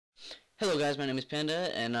Hello guys, my name is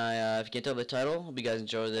Panda, and if you can't tell by the title, hope you guys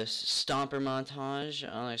enjoy this Stomper montage.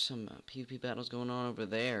 There's some PvP battles going on over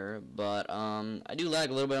there, but I do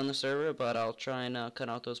lag a little bit on the server, but I'll try and cut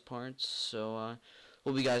out those parts. So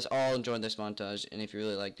hope you guys all enjoyed this montage, and if you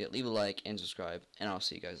really liked it, leave a like and subscribe, and I'll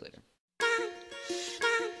see you guys later.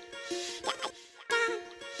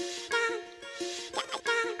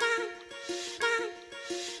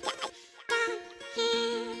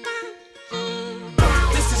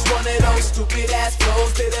 One of those stupid ass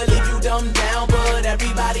flows that'll leave you dumb down, but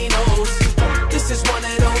everybody knows. This is one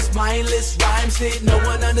of those mindless rhymes that no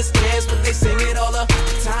one understands, but they sing it all the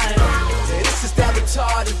time. Yeah, this is that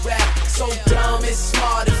retarded rap, so dumb it's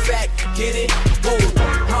smart, in fact, get it? Woo.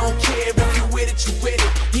 I don't care if you with it, you with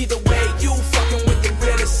it. Either way, you fucking with the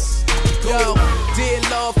realest. Yo, dear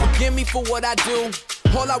Lord, forgive me for what I do.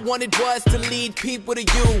 All I wanted was to lead people to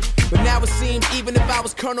you. But now it seems even if I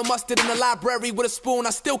was Colonel Mustard in the library with a spoon, I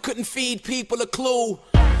still couldn't feed people a clue.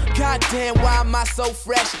 Goddamn, why am I so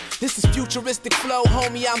fresh? This is futuristic flow,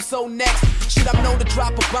 homie, I'm so next. Shit, I'm known to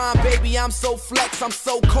drop a bomb, baby, I'm so flex. I'm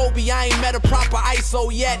so Kobe, I ain't met a proper ISO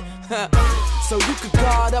yet. So you could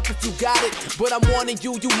guard up if you got it, but I'm warning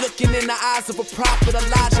you, you looking in the eyes of a prophet.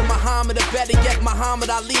 Elijah Muhammad, or better yet Muhammad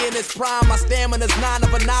Ali in his prime. My stamina's 9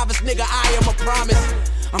 of a novice, nigga, I am a promise.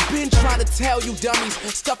 I've been trying to tell you dummies,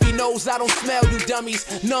 stuffy nose, I don't smell you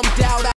dummies. Numbed out,